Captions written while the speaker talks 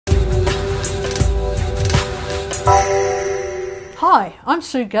Hi, I'm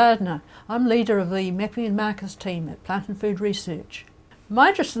Sue Gardiner. I'm leader of the Mapping and Markers team at Plant and Food Research. My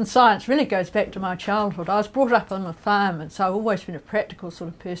interest in science really goes back to my childhood. I was brought up on a farm, and so I've always been a practical sort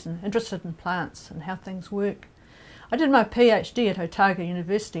of person, interested in plants and how things work. I did my PhD at Otago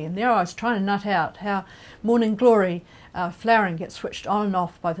University, and there I was trying to nut out how morning glory flowering gets switched on and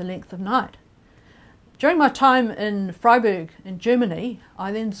off by the length of night. During my time in Freiburg in Germany,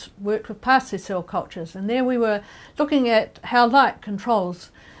 I then worked with parsley cell cultures, and there we were looking at how light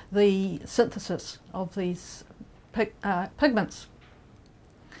controls the synthesis of these pigments.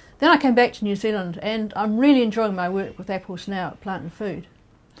 Then I came back to New Zealand, and I'm really enjoying my work with apples now at Plant and Food.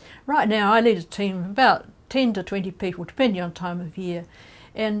 Right now I lead a team of about 10 to 20 people, depending on time of year,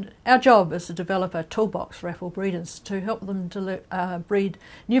 and our job is to develop a toolbox for apple breeders to help them to breed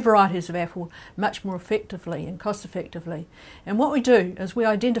new varieties of apple much more effectively and cost effectively. And what we do is we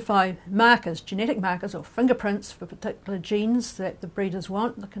identify markers, genetic markers or fingerprints for particular genes that the breeders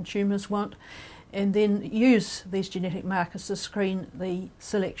want, the consumers want, and then use these genetic markers to screen the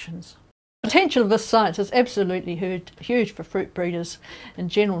selections. The potential of this science is absolutely huge for fruit breeders in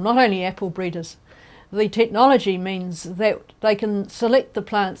general, not only apple breeders. The technology means that they can select the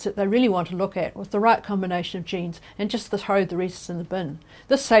plants that they really want to look at with the right combination of genes and just throw the rest in the bin.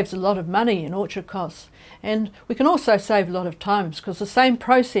 This saves a lot of money in orchard costs, and we can also save a lot of time because the same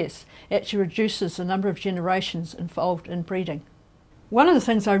process actually reduces the number of generations involved in breeding. One of the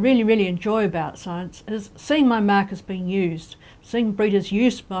things I really enjoy about science is seeing my markers being used, seeing breeders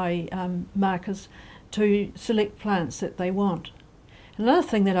use my markers to select plants that they want. Another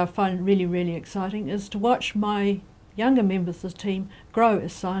thing that I find really exciting is to watch my younger members of the team grow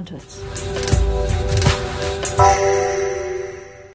as scientists.